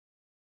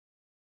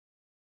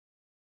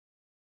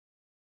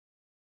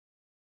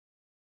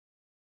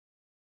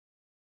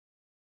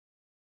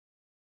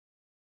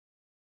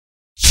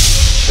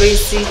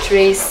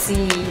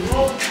Tracy.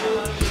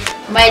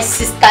 My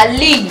sister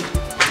Lee.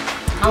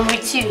 I'm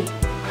with you.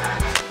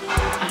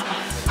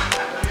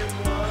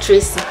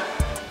 Tracy.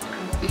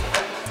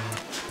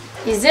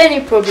 Is there any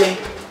problem?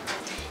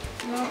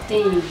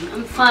 Nothing.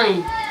 I'm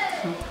fine.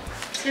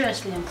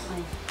 Seriously, I'm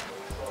fine.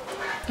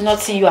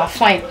 Nothing, you are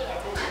fine.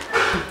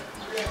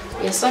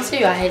 There's something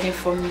you are hiding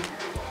from me.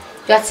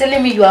 You are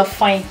telling me you are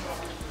fine.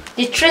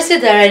 The Tracy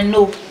that I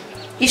know,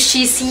 if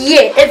she's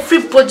here,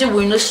 everybody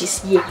will know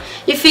she's here.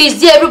 If he's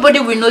there, everybody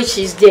will know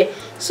she's there.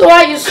 So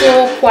why are you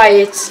so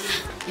quiet?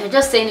 You're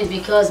just saying it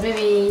because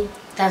maybe it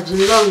has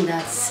been long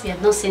that we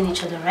have not seen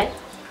each other, right?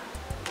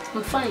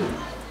 I'm fine.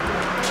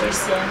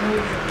 Tracy, I know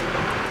you.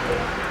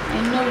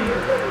 I know you.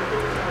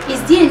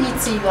 Is there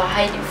anything you are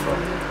hiding from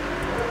me?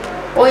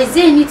 Or is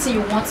there anything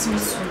you want me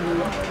to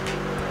know?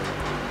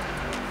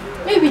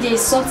 Maybe there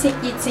is something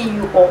eating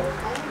you up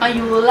and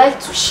you would like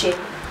to share.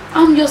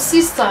 I'm your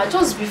sister,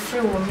 just be free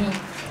with me.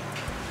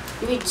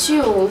 With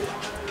you,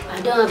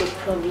 I don't have a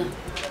problem.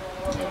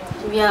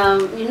 Yeah,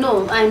 you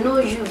know, I know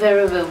you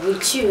very well.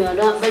 With you, I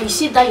don't. But you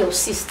see that your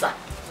sister.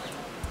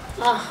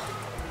 That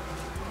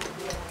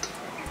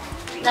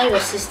your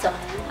sister.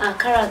 Her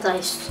character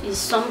is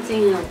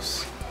something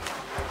else.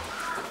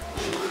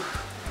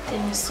 Tell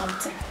me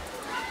something.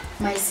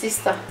 My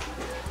sister,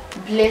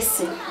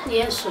 Blessing.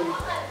 Yes, sir.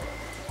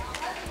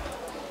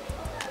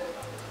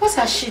 What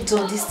has she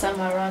done this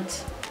time around?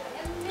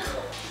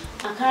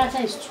 Her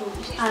character is true.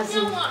 As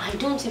in, I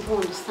don't even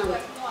understand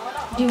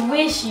the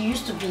way she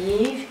used to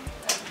behave.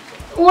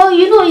 Well,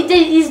 you know,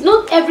 it's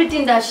not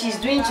everything that she's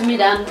doing to me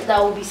that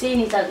will be saying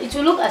it. It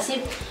will look as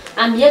if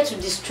I'm here to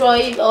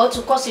destroy or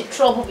to cause a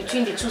trouble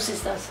between the two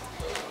sisters.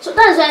 So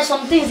that's why there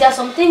are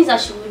some things that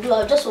she will do,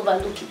 I'll just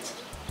overlook it.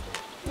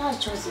 That's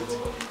just it.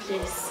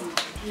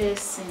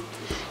 Blessing.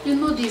 You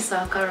know this is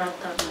her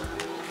character now.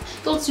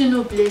 Don't you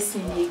know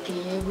Blessing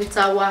again? With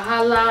our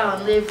wahala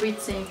and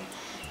everything.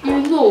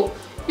 You know,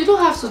 you don't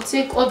have to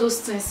take all those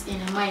things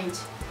in mind.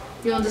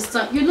 You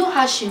understand? You know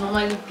how she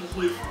normally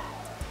behaves.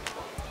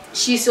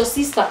 She's your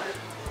sister.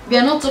 We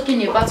are not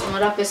talking about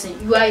another person.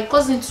 You are a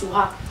cousin to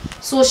her.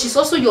 So she's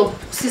also your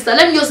sister.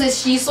 Let me just say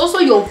she's also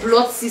your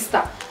blood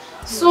sister.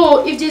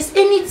 So if there's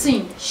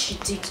anything she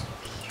did,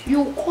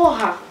 you call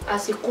her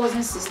as a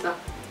cousin sister.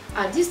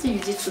 And this thing you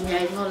did to me, I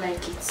did not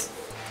like it.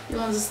 You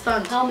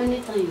understand? How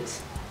many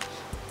times?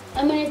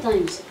 How many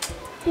times?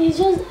 It's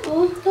just,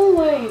 don't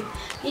worry.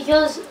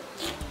 Because,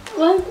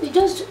 well,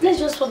 let's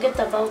just forget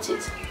about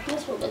it.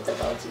 Let's forget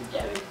about it,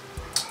 Jerry.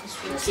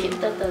 Let's keep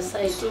that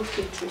aside. It's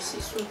okay, Tracy.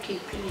 It's okay,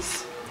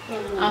 please.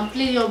 I'm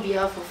pleading on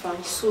behalf of her.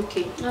 It's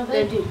okay.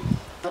 Let you.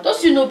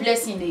 Don't you know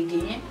Blessing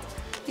again?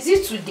 Is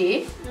it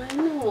today? I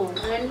know.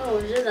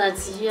 Just that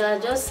you are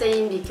just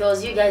saying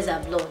because you guys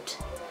are blood.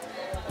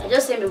 I'm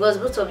just saying because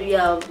both of you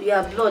are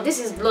blood. This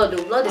is blood,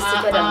 though. Blood is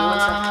thicker than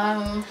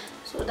water.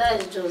 So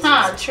that is just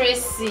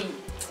Tracy.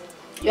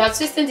 You are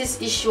twisting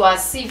this issue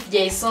as if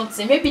there is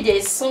something. Maybe there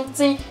is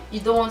something you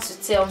don't want to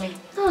tell me.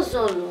 That's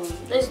all.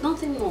 There's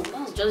nothing more.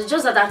 That's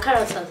just that our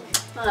character.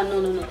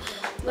 No.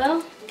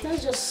 Well,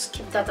 let's just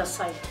keep that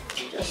aside.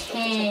 Just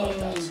talk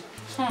about that.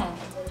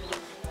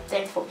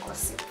 Time for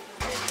gossip.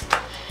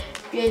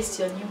 Where is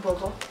your new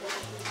bubble?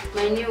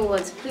 My new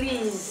what?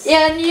 Please.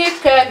 Your new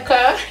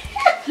cracker.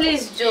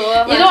 Please,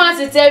 Joe. You don't want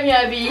to tell me,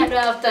 Abby? I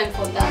don't have time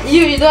for that.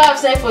 You don't have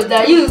time for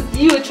that. You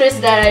Tracy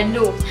that I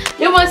know.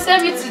 You must tell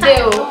me today,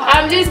 oh.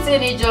 I'm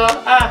listening, Joe.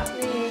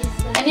 Please.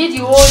 I need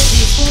you all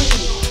this.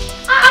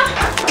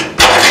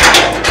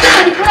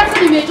 The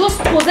person you may just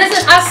possess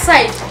it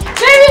outside.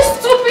 Very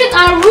stupid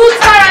and rude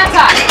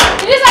character.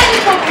 It is like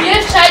you can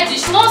behave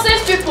childish,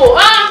 nonsense people.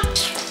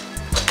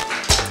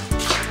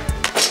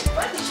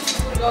 Why did she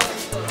put up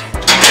this stuff?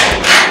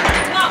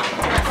 Now,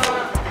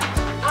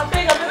 I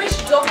beg her, maybe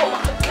she don't come.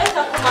 Let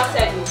her come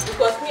outside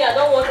because me, I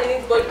don't want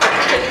anybody to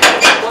put anything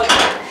on my body.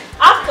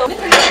 After, let me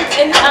put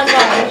any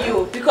anger on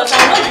you because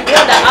I'm not the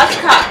one that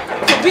asked her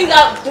to bring the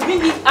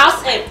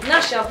house help.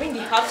 Now she'll bring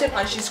the house help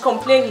and she's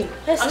complaining.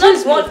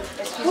 Excuse me.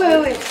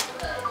 Wait.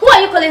 Who are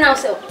you calling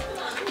house help?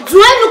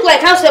 Do I look like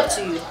house help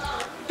to you?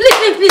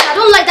 Please, I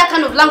don't like that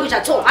kind of language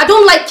at all. I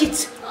don't like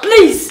it.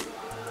 Please.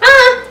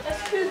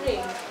 Excuse me.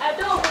 I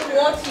don't even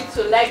want you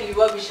to like the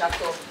rubbish at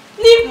all.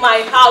 Leave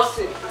my house.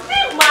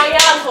 Leave my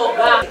house,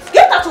 Oga.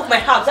 Get out of my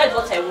house. That's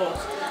what I want.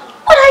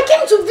 But I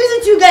came to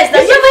visit you guys.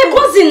 You're my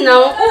cousin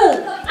now. Oh.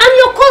 I'm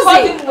your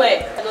cousin. Cousin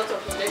where? I don't talk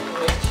to them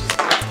anywhere.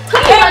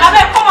 Hey,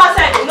 come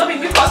outside. Don't be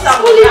me first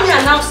time. Only me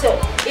and house help.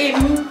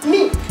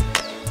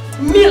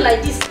 Me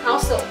like this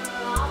house help.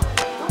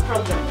 No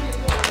problem.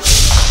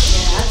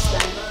 Yeah, that's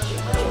fine.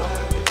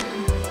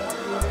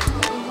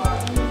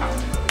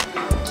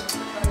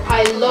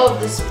 I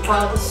love this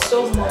powder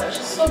so much.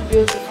 It's so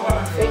beautiful on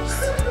my face.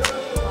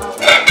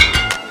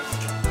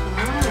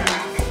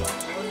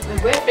 My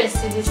boyfriend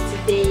see this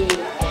today.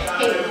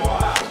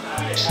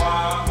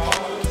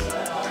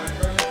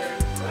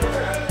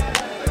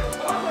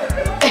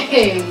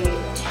 Hey, I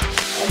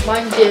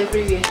mind you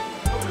everywhere.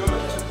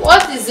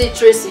 What is it,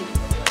 Tracy?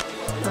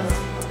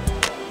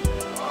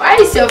 Why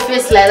is your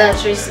face like that,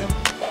 Tracy?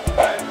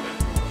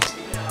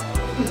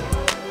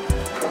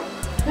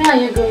 are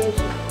you going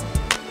to?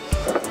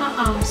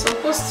 I'm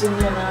supposed to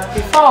know now.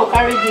 Before I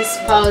carry this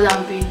powder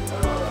and be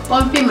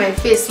bumping my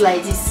face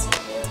like this.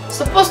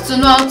 Supposed to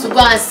know how to go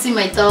and see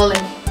my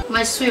darling,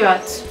 my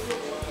sweetheart.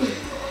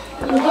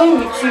 I'm going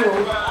with you.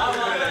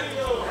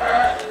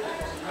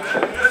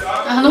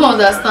 I don't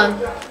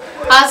understand.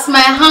 As my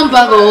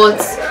handbag or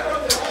what?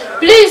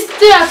 Please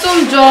stay at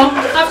home, Joe.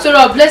 After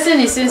all,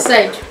 blessing is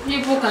inside.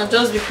 People can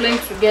just be playing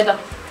together.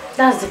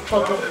 That's the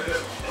problem.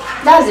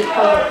 That's the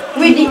problem.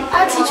 With the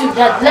attitude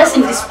that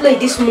blessing displayed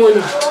this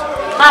morning.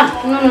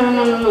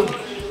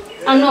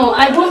 No.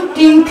 I don't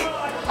think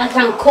I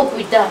can cope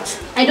with that.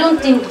 I don't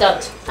think.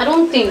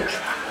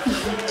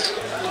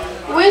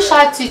 Which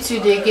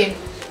attitude again?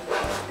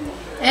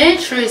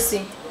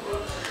 Tracy?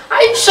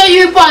 Are you sure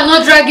you people are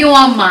not dragging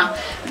one man?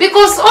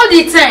 Because all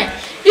the time,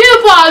 you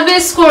people are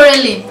always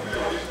quarreling.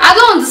 I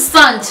don't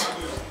understand.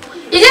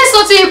 Is there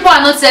something you people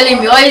are not telling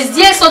me, or is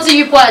there something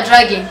you people are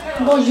dragging?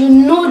 But you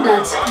know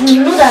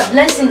that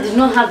Blessing did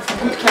not have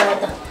good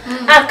character.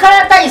 Her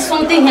character is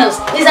something else.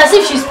 It's as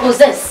if she's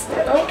possessed.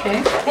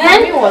 Okay.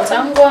 Tell me what?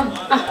 I'm gone.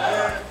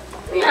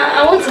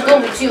 I want to go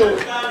with you.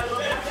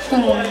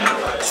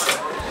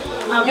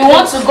 You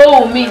want to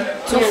go with me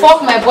to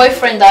fuck my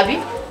boyfriend, Abby?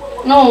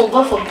 No,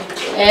 God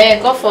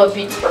forbid. God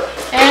forbid.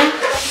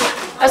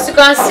 As you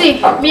can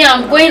see, me,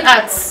 I'm going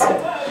out.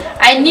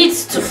 I need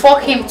to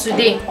fuck him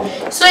today.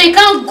 So you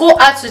can't go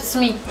out with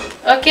me.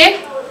 Okay?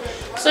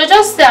 So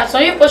just stay out. So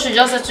you people should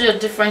just settle your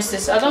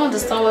differences. I don't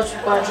understand what you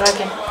are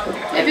dragging.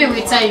 Maybe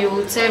with time you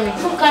will tell me.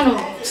 What kind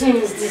of thing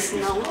is this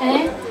now?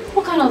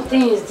 What kind of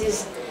thing is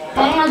this?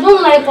 I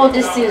don't like all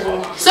these things.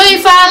 So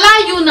if I allow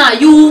you now,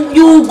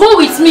 you go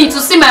with me to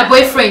see my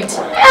boyfriend?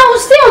 I will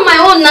stay on my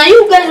own now.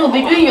 You guys will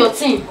be doing your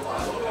thing.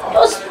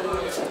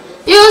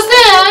 You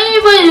stay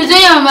anybody you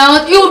doing on my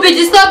own, you will be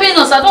disturbing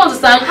us. I don't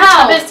understand.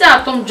 How? I stay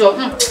at home job.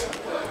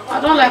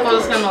 I don't like all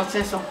this kind of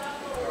things. So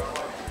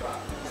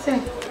see,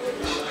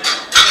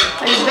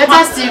 it's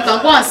better still you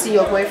can go and see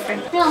your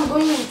boyfriend. Yeah, I'm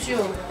going with you.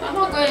 You're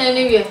not going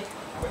anywhere.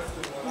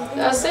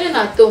 You are staying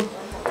at home.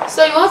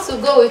 So you want to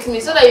go with me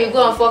so that you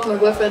go and fuck my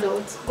boyfriend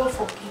or what? God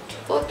forbid.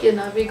 Okay,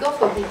 now we go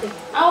forbid.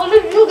 I will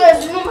leave you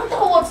guys, no matter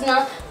what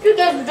now. You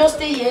guys will just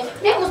stay here.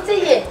 Me, I will stay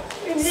here.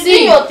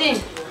 See your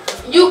thing.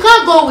 You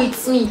can't go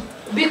with me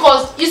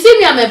because you see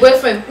me and my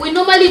boyfriend, we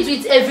normally do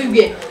it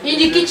everywhere. In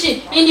the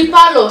kitchen, in the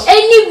parlor,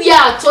 anywhere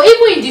at all,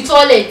 even in the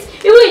toilet,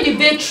 even in the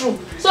bedroom.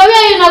 So where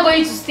are you not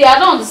going to stay? I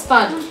don't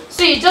understand.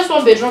 See, just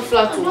one bedroom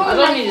flat. I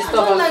don't need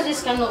disturbance. I don't like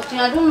this kind of thing.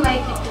 I don't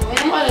like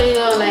it. What do you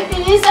not like?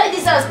 Inside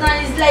this house now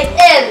is like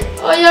hell.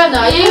 Oh yeah,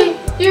 now you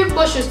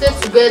people should stay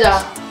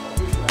together.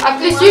 At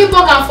least you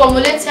people can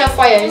formulate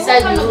hellfire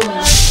inside the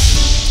room.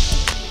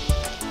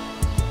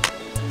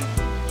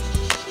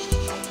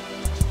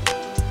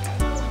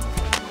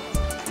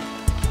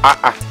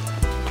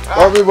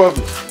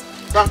 Bobby.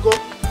 Franco.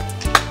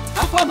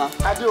 How far now?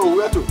 I don't know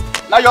where to.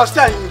 Now you're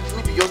staying,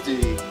 maybe just the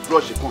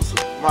brush the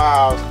console. My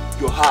house.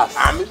 Your house.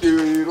 I mean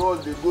the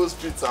road, the go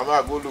streets, I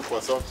might go look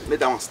for something. Let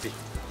that one stay.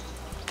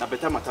 Now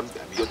better matter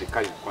beyond the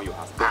car you come your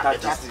house. Better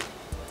better this.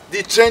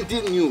 The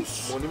trending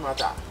news. Money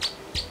matter.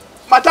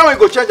 Matter when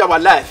go change our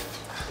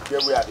life. Yeah,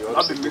 we are the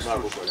Not be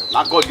mystery.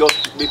 Now God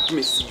just make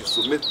me see you,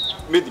 so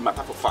make the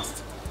matter for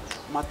fast.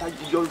 Matter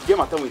you get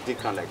matter when they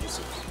ground like this.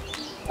 So.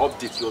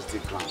 Update yours the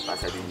ground.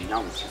 That's like the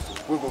now with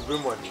you. We go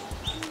bring money.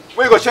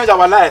 We go change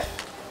our life.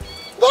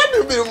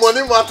 Don't be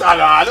money matter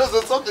now. I know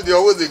say something they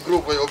always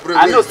grow for your brain.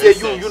 I know say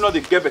you know they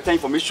get better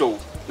information.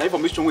 Now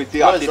information we they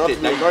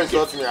updated. Don't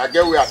insult me. I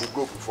get where I had to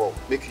go before.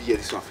 Make you hear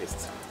this one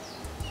first.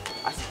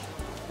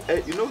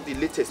 You know the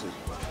latest now,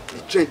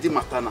 the trending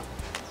matter now.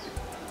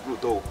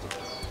 Road open,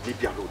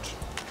 Libya road.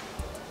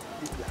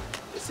 Libya.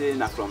 They say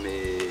now from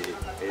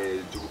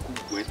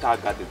Juruku, we enter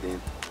garden,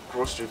 then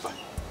cross river.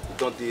 You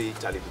don't dey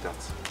Charlie with that.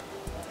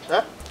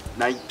 Huh?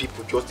 Now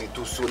people just they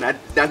do so. Now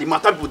the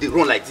matter people they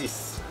run like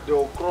this. They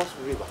will cross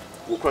river.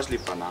 We'll cross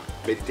river now,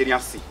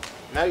 Mediterranean Sea.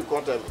 Now you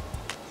can't tell me.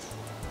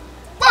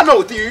 But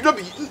no, you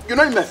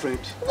know my friend.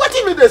 What do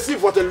you mean they see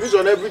for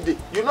television every day?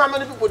 You know how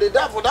many people they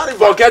die for that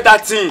river? Forget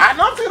that thing. I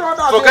don't feel all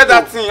that. Forget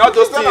that thing. All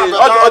those things,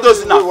 all those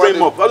things are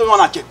frame up. All those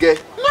ones are check.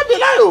 Not be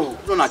lie oh.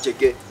 No na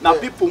check. Now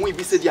people when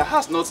be say their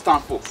house not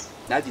stand for,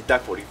 now they die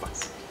for river.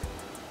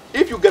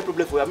 If you get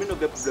problem for you, I mean not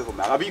get problem for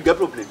me. I mean you get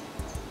problem.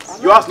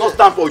 Your house not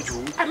stand for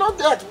you. I know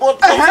that, but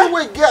person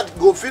we get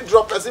go fit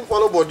drop person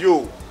follow body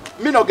oh.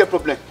 Me not get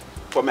problem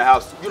for my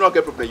house. You not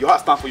get problem. Your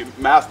house stand for you.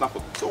 My house stand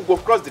for. So we go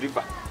cross the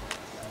river.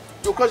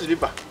 You cross the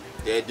river.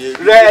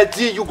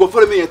 Ready, you go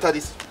follow me enter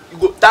this. You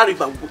go that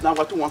river. Now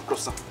what you want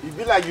cross? You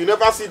be like you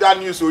never see that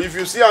news. So if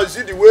you see and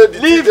see the way the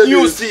leave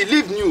news,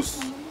 leave news.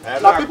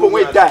 Now people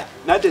when die,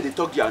 now they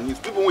talk their news.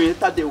 People when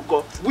enter they will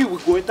go. We will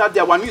go enter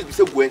there. Our news be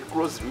say we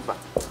cross the river.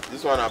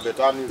 This one a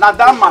better news. Now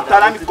that matter,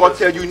 let me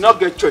tell you, not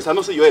get choice. I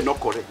know say you are not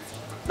correct.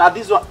 Now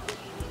this one,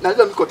 now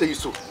let me tell you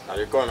so. Now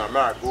you come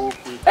and go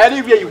quick.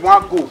 Anywhere you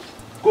want go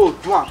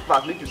do and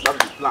fast. Make you start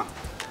the plan.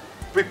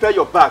 Prepare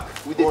your bag.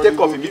 We dey take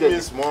off immediately. Give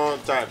me small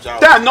time.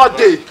 Time not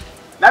day.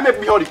 Now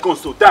make me all the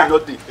console. That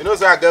not day. You know,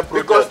 say I get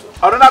project. Because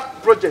another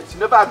project, you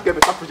never have get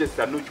better projects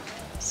than I know you.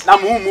 Now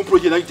move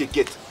project now you dey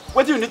get.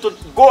 What do you need to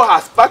go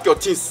house, pack your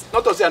things?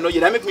 Not to say I know you.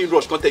 That make me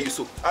rush. Can't tell you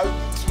so.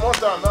 Small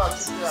time now.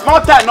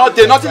 Small time, not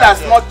there. Nothing like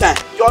small time.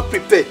 Just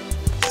prepare.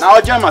 Now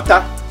urgent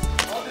matter.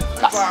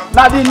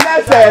 Now the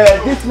next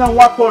this one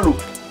what follow.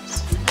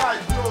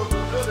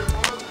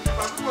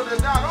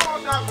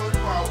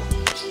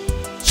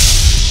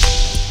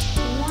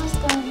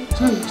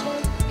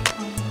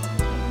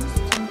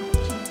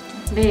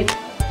 Babe.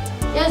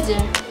 Yes, dear.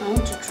 I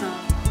want to travel.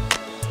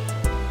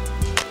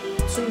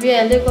 To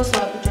where? Lagos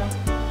or Abuja?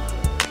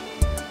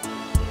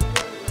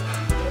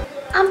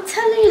 I'm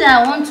telling you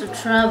that I want to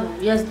travel.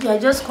 Yes, you are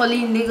just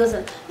calling Lagos.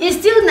 It's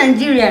still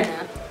Nigeria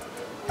now.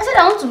 I said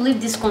I want to leave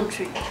this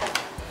country.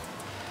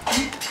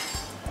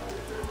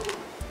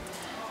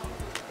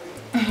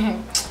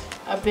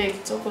 I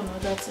beg, talk on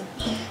that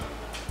thing.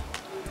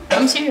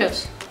 I'm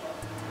serious.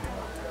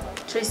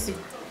 Tracy,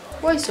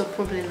 what is your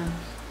problem now?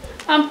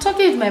 I'm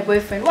talking with my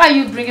boyfriend. Why are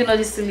you bringing all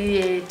this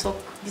silly talk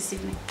this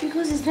evening?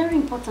 Because it's very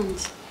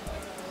important.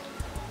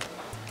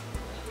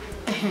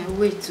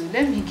 Wait,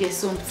 let me get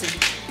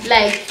something.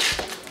 Like,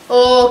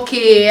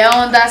 okay,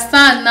 I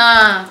understand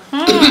now.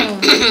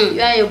 You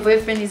and your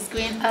boyfriend is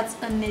going out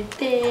on a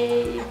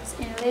date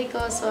in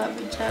Lagos or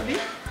Abuja.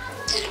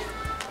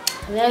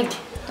 Like,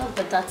 talk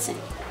about that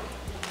thing.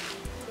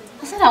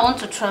 I said I want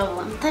to travel.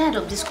 I'm tired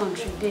of this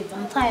country, babe.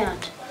 I'm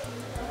tired.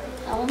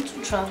 I want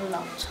to travel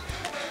out.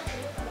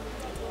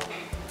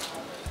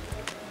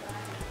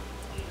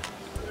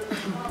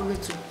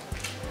 Wait.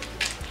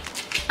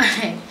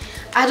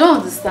 I don't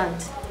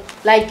understand.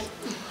 Like,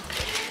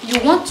 you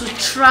want to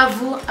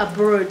travel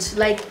abroad.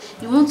 Like,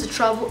 you want to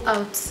travel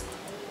out.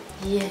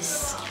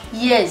 Yes.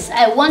 Yes,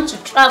 I want to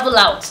travel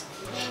out.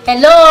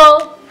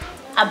 Hello?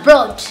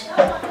 Abroad.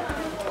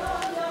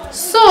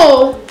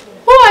 So,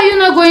 who are you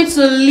not going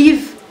to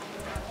leave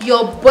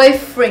your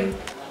boyfriend?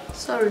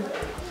 Sorry,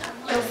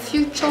 your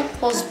future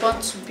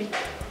husband to be.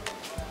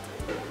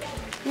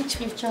 Which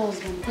future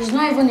husband? He's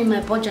not even in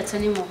my budget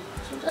anymore.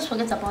 So just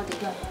forget about the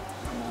guy.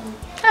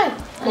 Hey,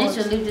 I need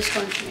to leave this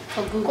country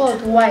for good.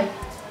 God, why?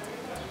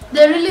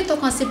 They really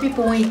talk and say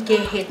people when you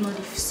get head, not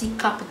if you see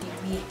cap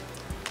they wear.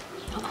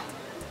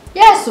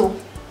 Yeah, so.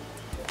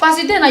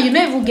 Because then you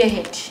don't even get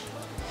head.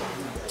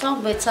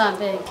 Talk better, I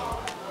beg.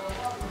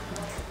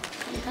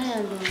 I'm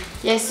tired.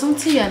 Yes,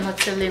 something you are not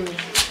telling me.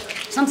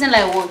 Something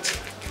like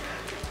what?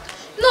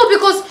 No,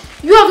 because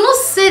you have not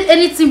said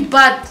anything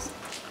bad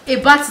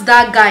about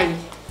that guy.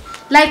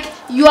 Like,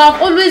 you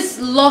have always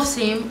loved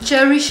him,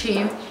 cherished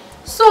him.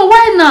 So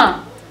why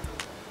now?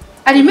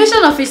 At the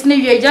mention of his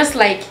name, you're just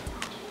like,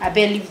 I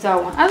better leave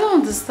that one. I don't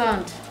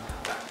understand.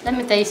 Let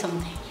me tell you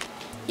something.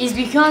 It's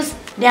because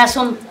there are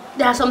some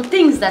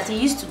things that he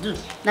used to do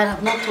that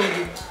I've not told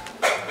you.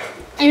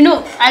 And you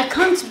know, I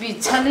can't be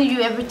telling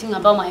you everything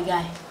about my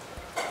guy.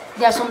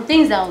 There are some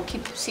things that I'll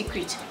keep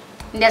secret.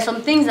 And there are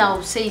some things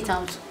I'll say it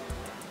out.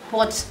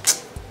 But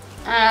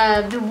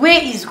the way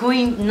it's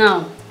going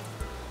now,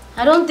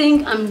 I don't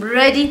think I'm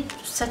ready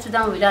to settle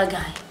down with that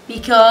guy.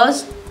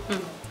 Because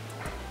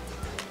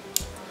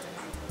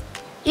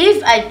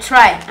if I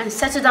try and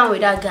settle down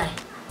with that guy,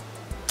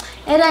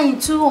 either in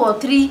 2 or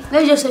 3,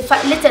 let's just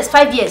say latest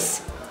 5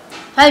 years,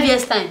 5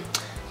 years time,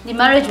 the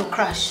marriage will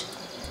crash.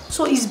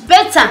 So it's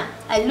better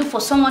I look for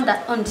someone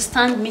that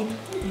understands me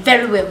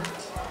very well.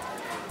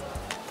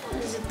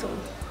 What is it all?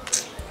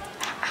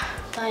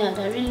 Tired,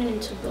 I really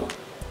need to go.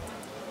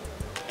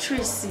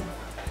 Tracy.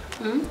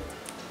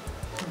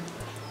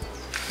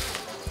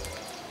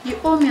 You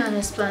owe me an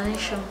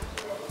explanation.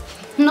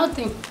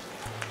 Nothing.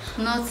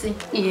 Nothing.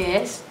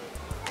 Yes.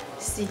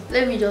 See,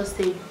 let me just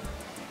tell you.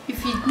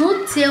 If you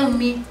don't tell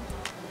me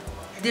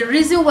the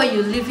reason why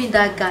you're leaving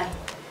that guy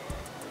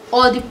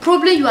or the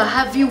problem you are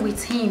having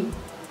with him,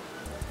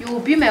 you will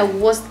be my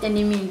worst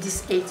enemy in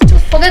this age.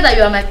 Just forget that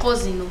you are my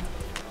cousin. No?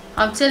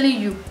 I'm telling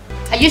you.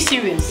 Are you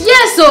serious?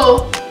 Yes,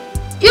 so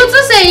you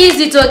too say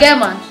easy to get,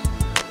 man.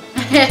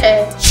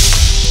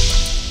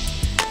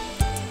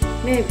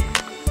 Babe,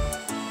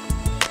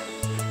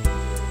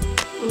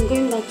 I'm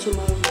going back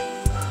tomorrow.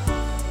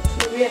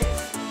 To where?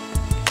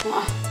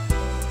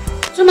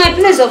 To my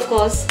place, of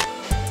course.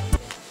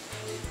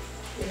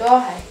 You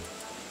don't hide.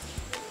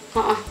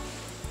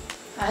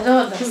 I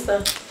don't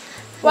understand.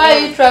 Why are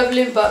you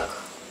traveling back?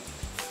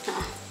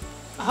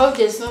 I hope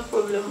there's no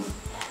problem.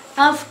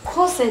 I've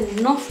caused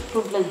enough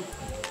problem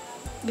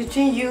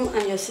between you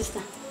and your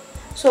sister.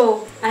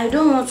 So I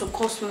don't want to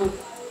cause more.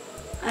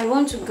 I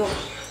want to go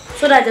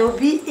so that there will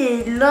be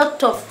a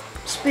lot of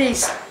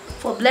space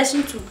for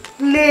Blessing to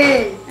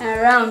play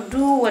around,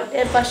 do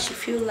whatever she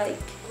feels like.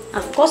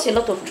 I've caused a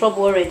lot of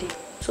trouble already.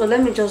 So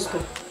let me just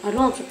go. I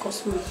don't want to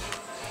cause more.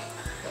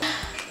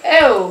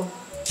 Oh,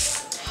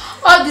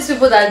 all these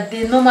people that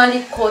they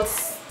normally call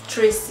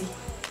Tracy,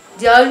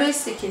 they are always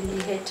sick in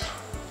the head.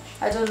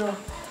 I don't know.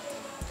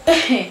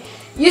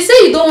 You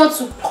say you don't want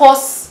to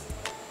cause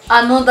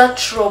another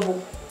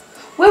trouble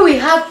when we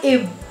have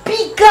a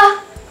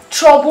bigger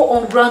trouble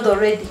on ground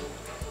already.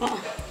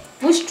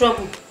 Which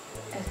trouble?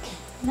 Okay,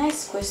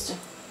 nice question.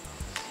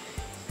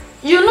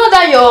 You know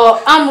that your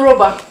arm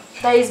robber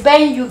that is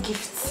buying you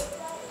gifts,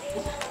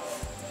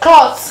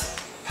 clothes,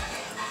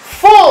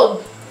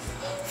 phone,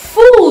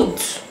 food,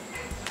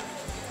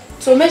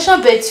 to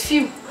mention but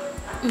few.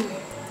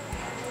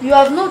 You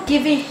have not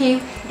given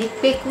him the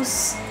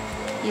pekus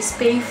he's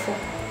paying for,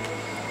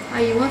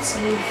 and you want to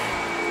leave.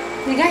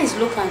 The guy is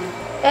local.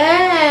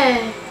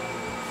 Eh,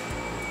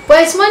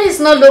 but his money is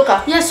not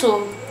local. Yes,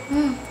 so.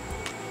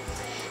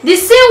 The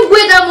same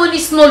way that money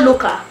is not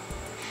local,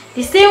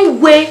 the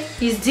same way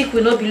his dick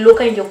will not be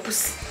local in your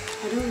pussy.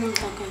 I don't want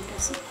that kind of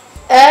person.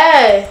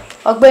 Eh,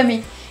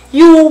 Ogbemi,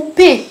 you will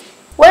pay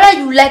whether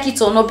you like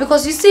it or not,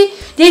 because you see,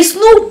 there is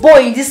no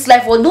boy in this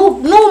life or no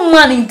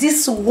man in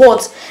this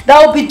world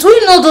that will be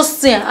doing all those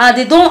things and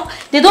they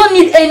don't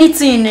need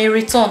anything in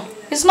return.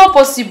 It's not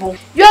possible.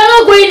 You are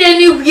not going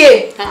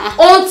anywhere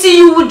until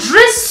you will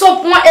dress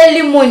up one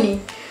early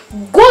morning,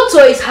 go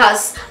to his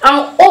house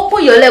and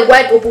open your leg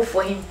wide open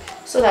for him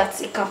so that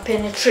he can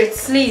penetrate.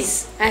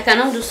 Please, I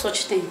cannot do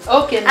such thing.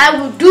 Okay. I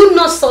will do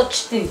not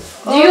such thing.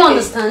 Do you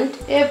understand?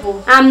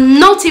 Able. I'm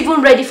not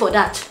even ready for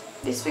that.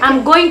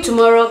 I'm going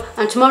tomorrow,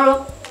 and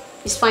tomorrow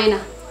is final.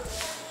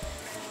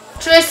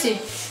 Tracy,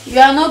 you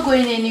are not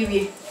going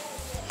anywhere.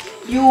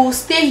 You will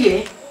stay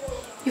here.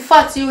 In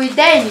fact, you will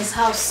die in his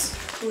house.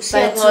 We'll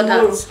see about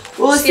that.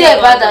 We'll see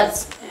about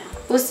that. Yeah.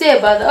 We'll see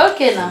about that.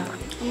 Okay now.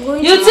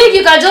 You think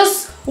you can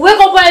just wake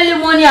up early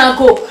morning and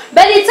go?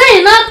 By the time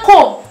you not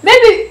come,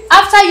 maybe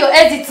after your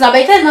edit now,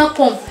 by the time you not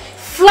come,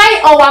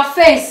 fly our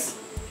face,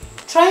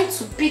 trying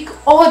to pick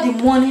all the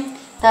money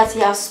that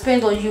he has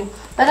spent on you.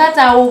 By that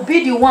time, I will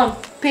be the one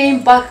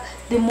paying back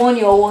the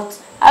money or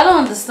what? I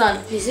don't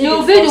understand. You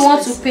will be the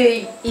one to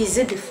pay. Is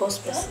it the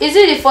first person? Is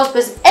it the first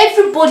person?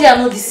 Everybody are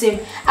not the same.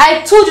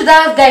 I told you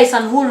that guy is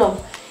an hoolum.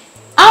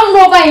 I'm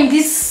robber in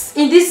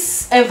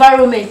this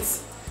environment.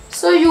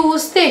 So you will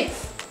stay.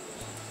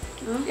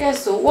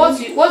 Yes, so what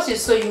you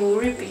saw, you will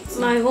repeat.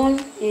 My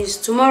own is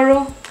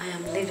tomorrow I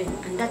am leaving,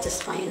 and that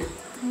is final.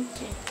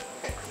 Okay.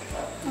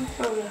 No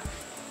problem.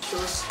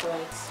 Just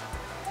right.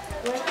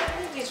 Well,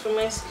 I need this for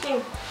my skin.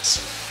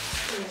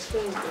 My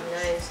skin will be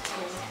nice.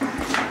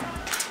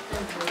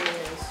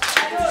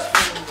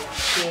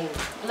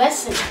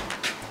 Listen.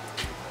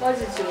 What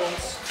did you want?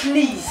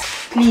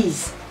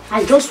 Please,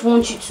 I just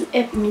want you to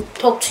help me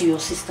talk to your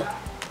sister.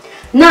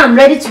 Now I'm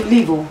ready to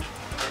leave.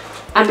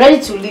 I'm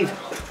ready to leave.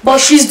 But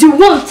she's the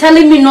one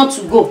telling me not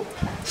to go.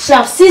 She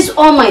has seized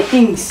all my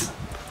things.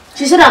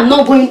 She said I'm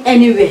not going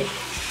anywhere.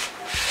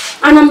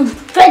 And I'm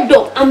fed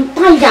up. I'm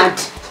tired.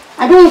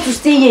 I don't want to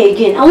stay here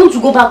again. I want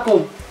to go back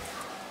home.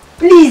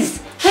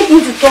 Please, help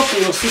me to talk to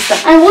your sister.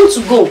 I want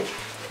to go.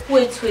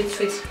 Wait.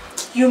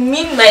 You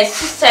mean my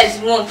sister is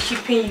the one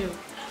keeping you?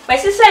 My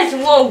sister is the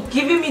one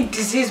giving me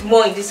disease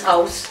more in this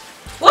house?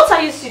 What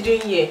are you still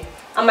doing here?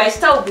 And my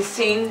sister will be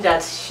saying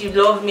that she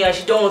loves me and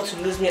she don't want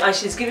to lose me, and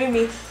she's giving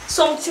me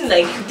something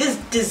like this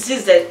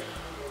disease that...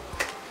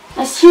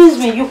 Excuse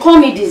me, you call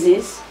me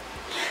disease?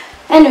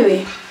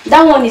 Anyway,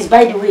 that one is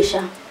by the way,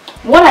 Sha.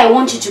 What I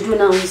want you to do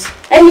now is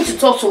help me to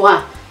talk to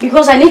her,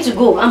 because I need to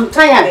go. I'm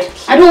tired.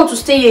 I don't want to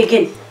stay here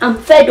again. I'm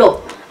fed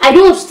up. I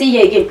don't want to stay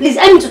here again. Please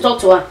help me to talk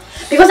to her,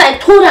 because I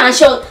told her and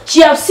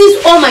she has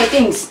seized all my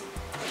things.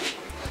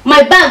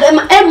 My bag,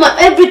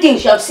 everything,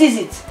 she has seized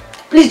it.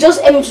 Please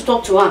just help me to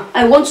talk to her.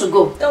 I want to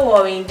go. Don't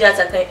worry, Dad,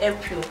 I can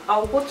help you.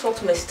 I'll go talk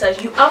to my sister.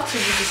 You have to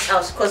leave this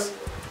house because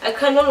I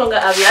can no longer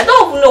have you. I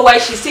don't even know why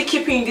she's still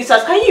keeping you in this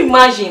house. Can you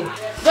imagine?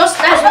 Just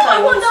that's what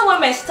I want. wonder why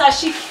my sister,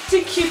 she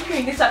still keep you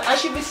in this house, and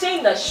she'll be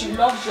saying that she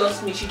loves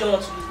just me. She don't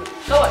want to lose me.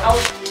 Don't worry,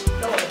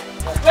 don't worry.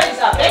 Where is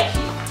her? Becky?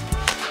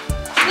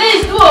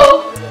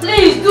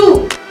 Please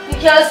do,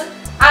 because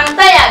I'm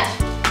tired.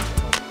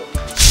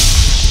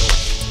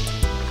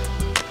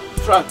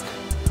 Frank,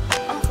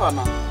 I'm fine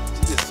now.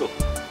 So,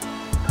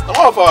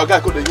 all of our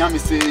guys could hear me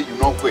say you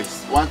know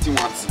quest. One thing.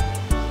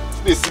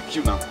 They seek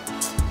you now.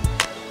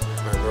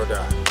 My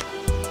brother.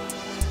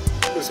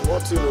 It's small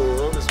thing,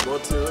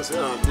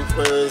 say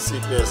different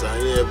sickness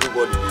and here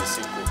everybody they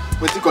sick.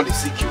 But you they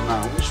seek you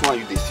now. Which one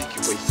you they seek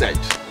you for inside?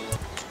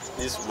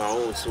 This is my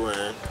own so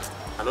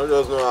I don't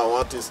just know how I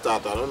want to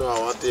start. I don't know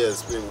how I want to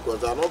explain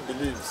because I don't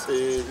believe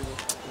say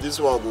this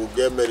one will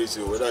get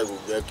medicine, whether it will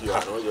get cured.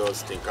 I don't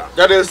just think that.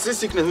 There is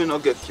sickness will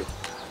not get cured.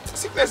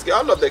 Sickness,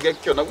 all of them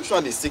get cured. Now, which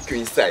one they sick you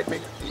inside,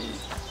 man?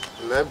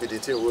 Maybe the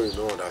thing where you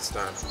don't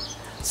understand.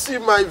 See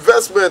my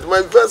investment,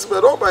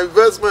 all my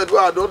investment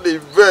where I don't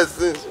invest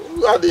since.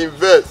 Who are the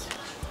invest?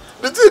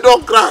 The thing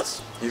don't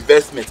crash.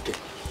 Investment, okay.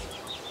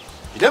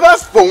 You never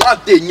for one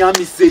day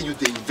Nyami say you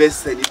they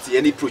invest anything,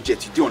 any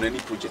project, you do on any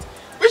project.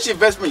 Which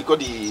investment you call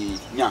the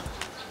Nyam?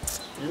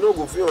 You know,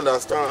 go feel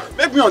understand.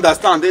 Make me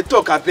understand, they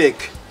talk a beg.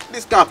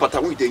 This kind of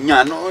pattern with the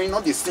Nyam, no, you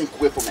know they sink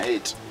away from my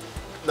head.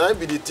 That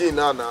be the thing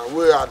now,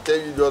 where I tell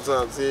you just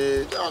and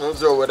say, I'm not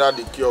sure whether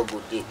the cure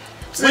good thing.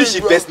 Which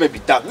investment be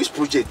that? Which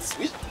projects?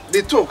 Which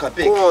they talk a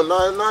beg? Oh,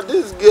 now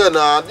this girl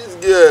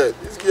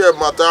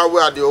matter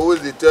where they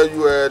always they tell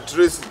you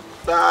Tracy,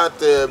 that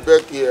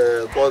Becky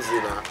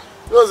cousin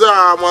You say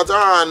matter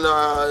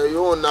and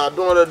you na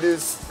don't already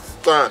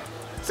stand.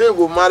 Say you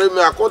go marry me,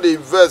 I call the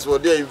invest for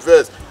there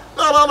invest.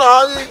 No,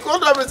 you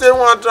can't tell me say you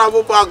want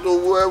travel back to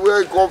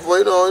where you come from.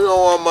 You don't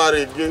want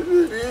marry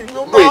again.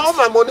 Wait. All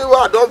my money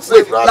I don't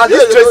save. Wait, now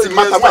this stress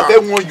matter. Why I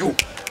want you?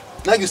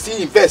 Now you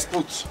see invest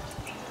put.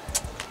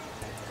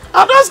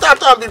 I don't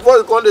start am before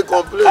you come dey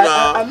complain.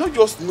 I not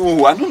just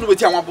know. I don't know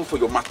what I want for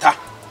your matter.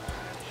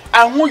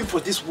 I want you for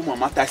this woman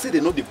matter. I say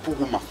they know they put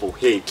woman for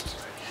head.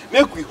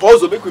 Make we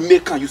hustle, make we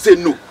make and you say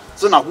no.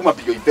 So now woman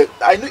be your invest.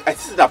 I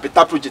see that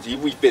better project you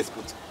invest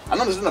put. I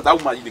don't know that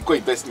woman you call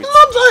investment.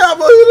 I'm sorry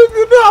about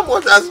you know how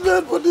much I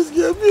spent for this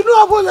game. You know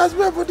how much I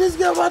spent for this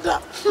game, matter.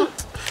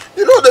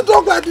 You know they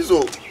talk like this,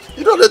 oh.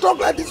 You know they talk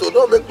like this, oh.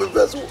 Don't make me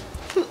vex.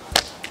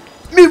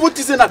 Me what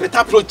is a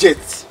better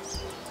project?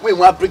 When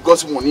we bring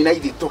us money, now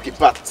they talk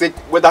about say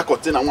whether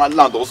contain one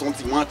land or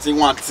something, one thing.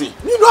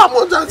 You know how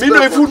much I spent. Me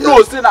know if you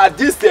know say that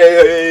this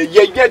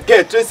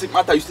get Tracy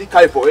matter you still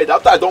carry for head.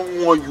 After I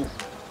don't want you.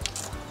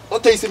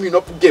 Don't tell you say me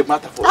not get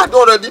matter for I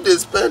don't already they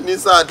spend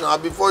inside now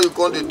before you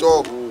come to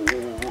talk.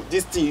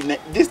 This thing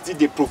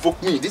they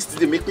provoke me. This thing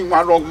they make me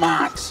one wrong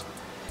mad.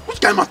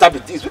 Which kind of matter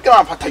be this? Which kind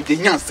of matter they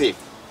yan say?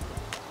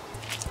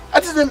 I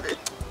think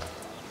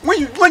when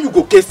you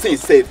go get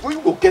sense, when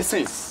you go get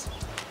sense,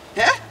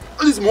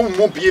 all this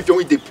more behavior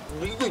when they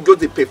just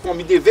they perform,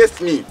 they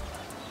vex me.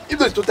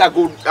 If it's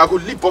total, I go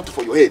leave bottle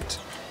for your head.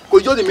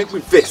 Cause you just they make me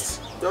vex.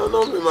 No,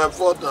 not be my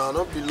fault now.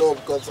 Not be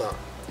love, cause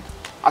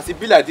as it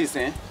be like this,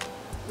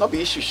 not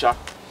be issue, sha.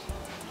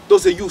 Don't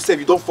say you say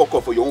you don't fuck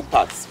up for your own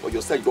parts, for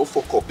yourself you don't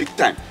fuck up big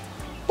time.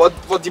 But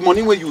for the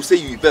money when you say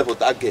you invest for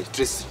that girl,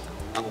 Tracy,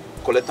 I will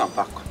collect them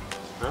back.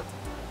 Huh?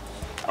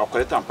 I'll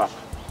collect them back.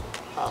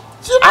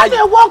 She not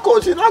get work, oh.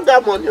 She not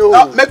get money. Oh.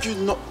 Now, make you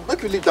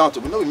leave that one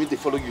to me. No, we need to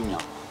follow you now.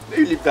 Make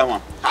you leave that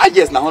one. I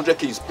guess now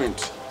 100K you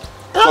spent.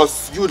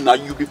 Because you now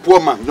you be poor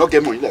man, you not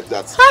get money like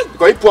that.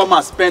 Because if poor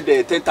man spend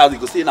 10,000, you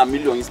go say in a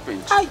million you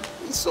spend.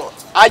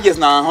 I guess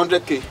now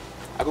 100K.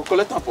 I go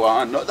collect them for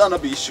her. No, that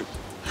not be issue.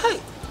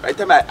 By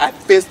the time I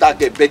face that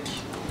girl Becky,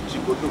 she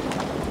go do.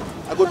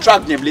 I go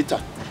track them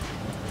later.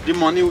 The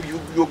money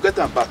you get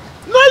them back.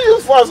 No you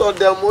force on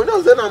them. You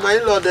know say na my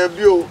in-law them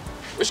bill.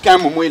 Which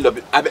kind of money love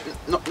it? I bet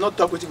not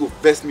talk with you go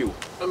vex me.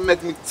 Don't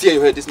make me tear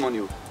your head this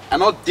money. I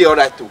not dey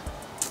alright too.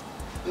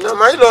 Na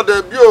my in-law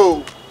them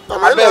bill. Na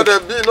my in-law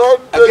them bill. No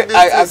take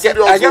this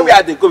serious. I get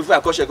where they go before I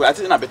call check. I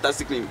think na better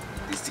sickness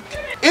they sick.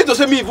 If to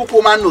say me even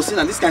come man no see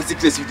na this kind of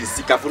sickness you dey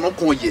sick, I for not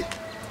come here.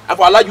 I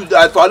for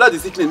allow the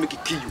sickness make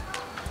it kill you.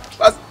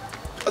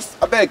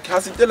 I beg,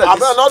 has it tell like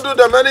this? I better not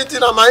do them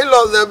anything and my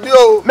in-laws them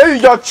bill. Maybe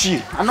you just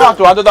chill. I know how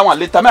to handle that one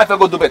later. Maybe I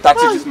go do better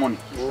thing this morning.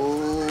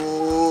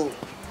 Oh,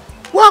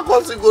 why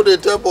can't you go to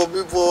tell for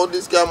me for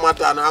this kind of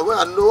matter now?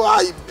 I know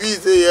how it be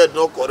say head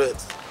not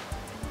correct.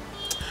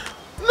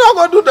 Not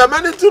gonna do them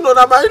anything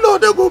on my in-law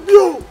they go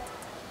bill.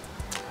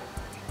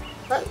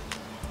 Hey,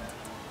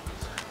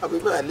 I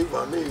mean I live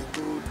and me you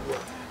do one.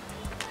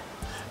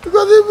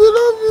 Because if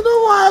you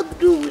don't want to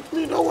do with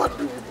me, you don't want to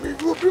do with me, you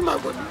go bring my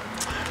body.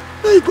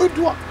 There you go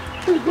do it.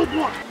 There you go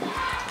do it.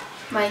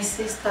 My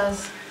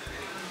sisters,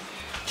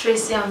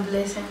 Tracy and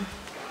Blessing,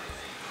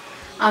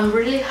 I'm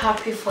really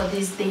happy for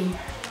this day.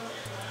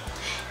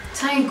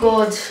 Thank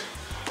God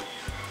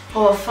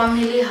our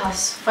family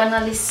has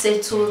finally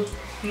settled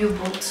you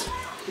both.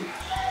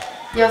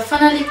 You have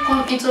finally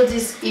come into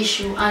this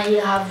issue and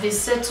you have been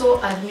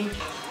settled at me.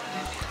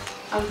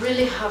 I'm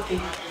really happy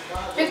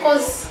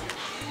because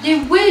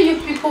the way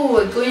you people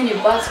were going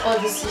about all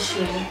this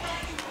issue,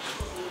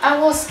 I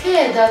was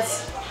scared that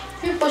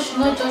people should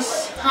not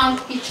just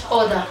harm each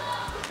other.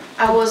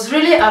 I was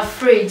really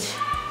afraid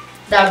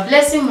that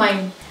Blessing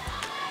might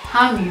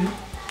harm you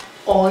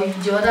or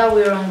the other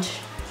way around,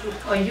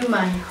 or you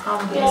might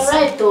harm Blessing. You're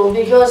right though,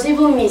 because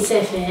even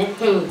myself,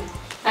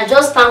 I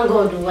just thank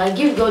God though. I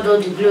give God all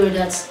the glory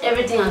that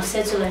everything I've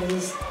settled like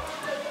this.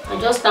 I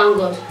just thank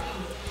God.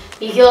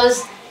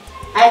 Because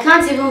I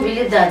can't even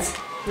believe that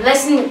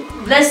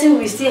Blessing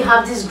will still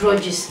have these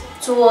grudges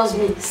towards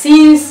me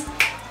since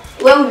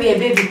when we were a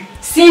baby,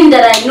 sin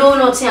that I know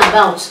nothing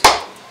about.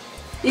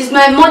 It's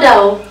my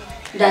mother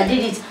that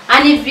did it.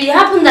 And if it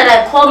happened that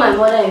I call my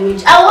mother a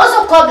witch, I will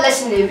also call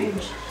Blessing a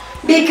witch.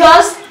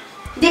 Because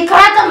the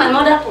character my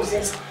mother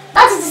possessed,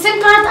 that is the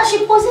same character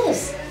she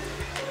possessed.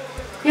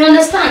 You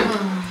understand?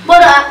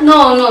 But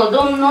no,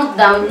 not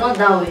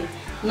that way.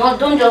 No,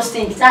 don't just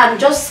think. I'm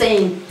just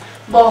saying.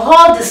 But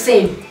all the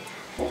same,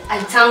 I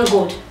thank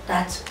God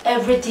that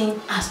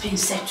everything has been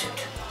settled.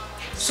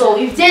 So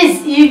if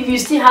you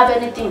still have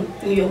anything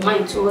in your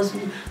mind towards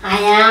me, I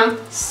am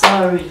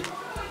sorry.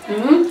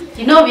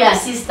 You know we are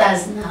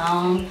sisters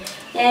now.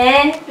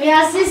 We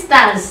are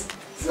sisters.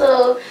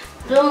 So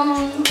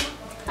don't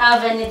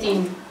have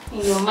anything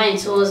in your mind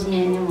towards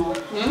me anymore.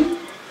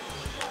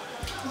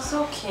 It's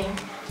okay.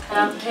 I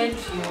have heard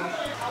you.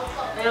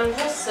 I am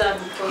just sad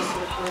because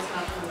of what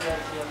happened that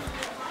day.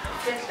 I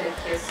felt like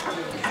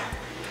yesterday.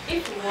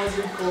 If it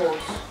wasn't God,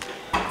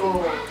 I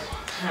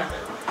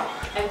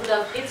could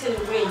have eaten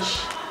range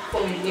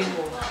from a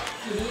neighbor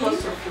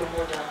because of your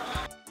mother.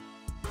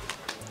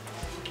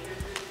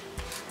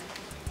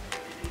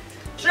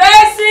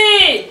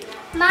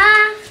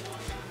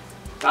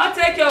 Come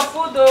take your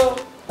food though.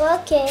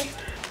 Okay.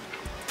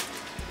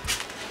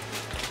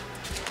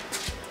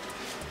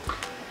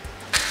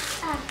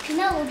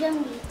 Now we're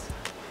done with.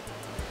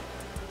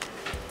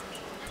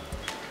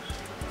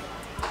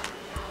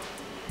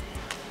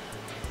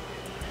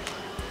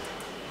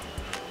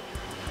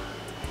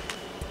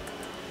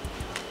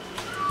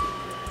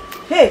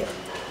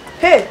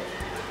 Hey,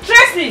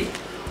 Tracy!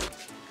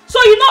 So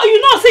you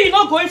know, say you're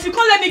not going to, you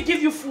can't let me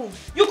give you food.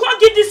 You can't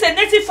give this a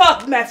native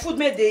fowl my food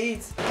made they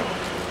eat.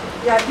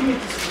 Yeah, give me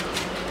this food.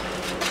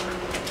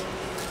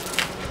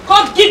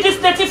 Can't give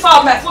this native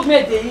fowl my food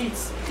made they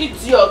eat.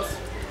 Idiot.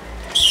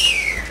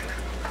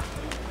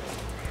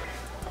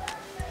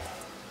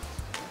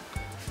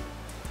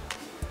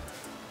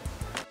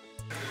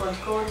 But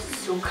God is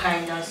so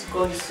kind and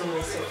God is so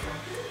merciful.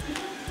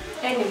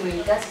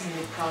 Anyway, that is in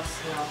the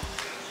past now.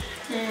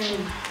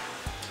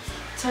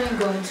 Thank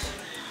God.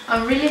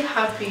 I'm really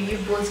happy you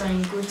both are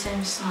in good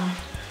terms now.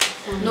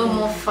 No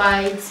more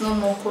fights, no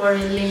more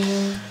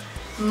quarreling,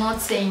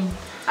 nothing.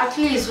 At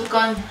least we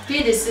can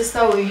be the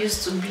sister we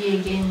used to be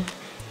again.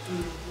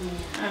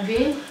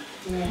 Abi?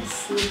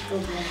 Yes, no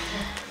problem.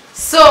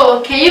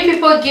 So, can you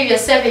people give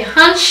yourself a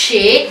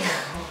handshake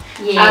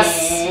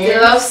as the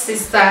love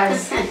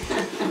sisters?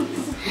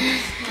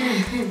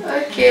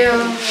 Okay.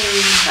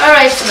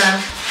 Alright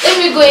now. Let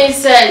me go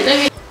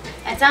inside.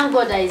 I thank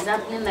God that it's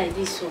happening like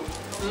this. So,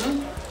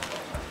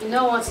 you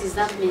know what is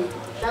happening?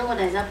 Thank God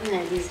that it's happening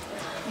like this.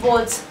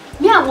 But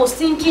me, I was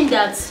thinking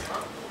that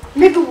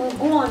maybe we'll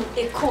go on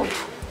a code,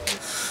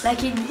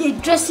 like a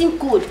dressing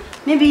code,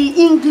 maybe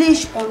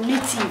English or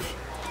native.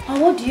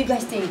 And what do you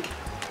guys think?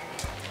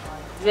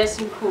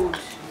 Dressing code.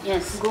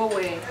 Yes. Go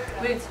where?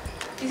 Wait,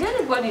 is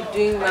anybody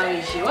doing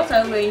marriage here? What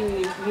are you wearing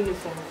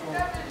uniform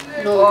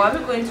for? No. Or are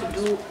we going to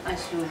do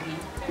as you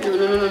be?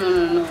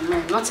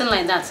 No, nothing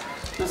like that.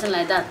 Nothing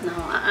like that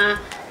now.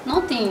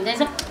 Nothing.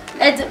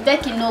 Let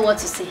Becky know what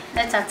to say.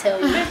 Let her tell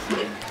you.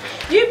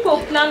 You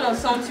plan on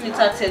something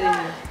without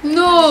telling me?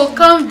 No,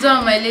 calm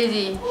down, my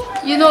lady.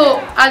 You know,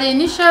 at the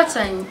initial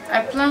time,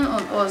 I plan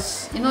on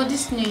us,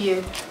 this new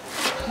year,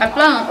 I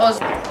plan on us,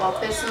 our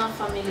personal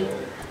family,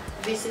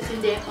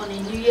 visiting them on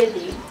a New Year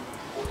day.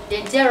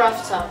 Then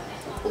thereafter,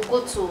 we'll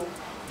go to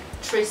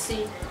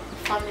Tracy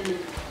family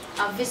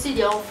and visit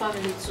their own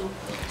family too.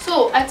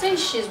 So I think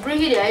she's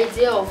bringing the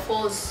idea of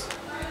us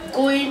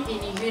going in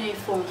a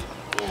uniform.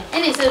 Yeah.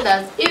 And he said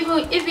that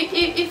even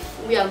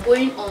if we are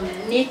going on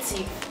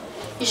native,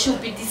 it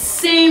should be the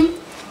same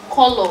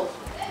color,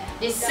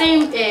 the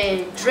same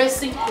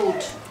dressing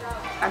code,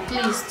 at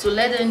least to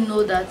let them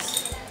know that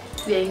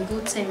we are in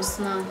good terms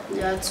now.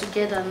 We are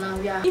together now.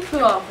 If you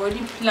have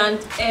already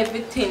planned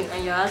everything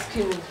and you're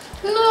asking me.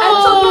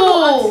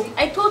 No.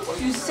 I thought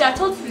you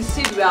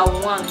said we are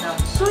one now.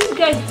 So you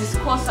guys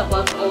discuss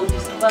about all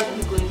this, about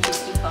me going to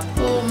see family.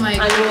 Oh my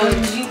God.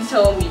 And you didn't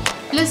tell me.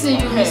 Listen,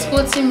 you're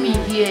misquoting me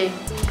here.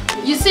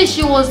 You see,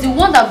 she was the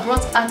one that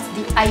brought out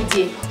the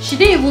idea. She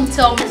didn't even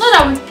tell me. It's not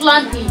that we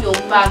planned in your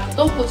back.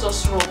 Don't put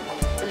us wrong.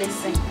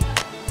 Listen.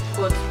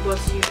 But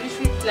you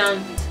literally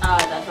planned with her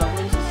that we are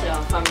going to see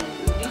our family.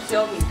 You didn't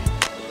tell me.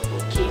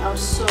 Okay, I'm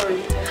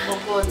sorry. I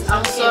forgot.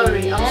 I'm Okay.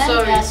 sorry. I'm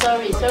sorry. Yeah,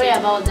 sorry. Okay. Sorry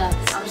about that.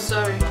 I'm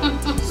sorry.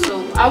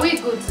 So, are we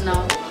good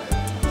now?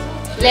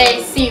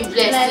 Blessing.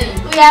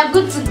 We are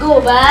good to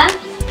go, ba?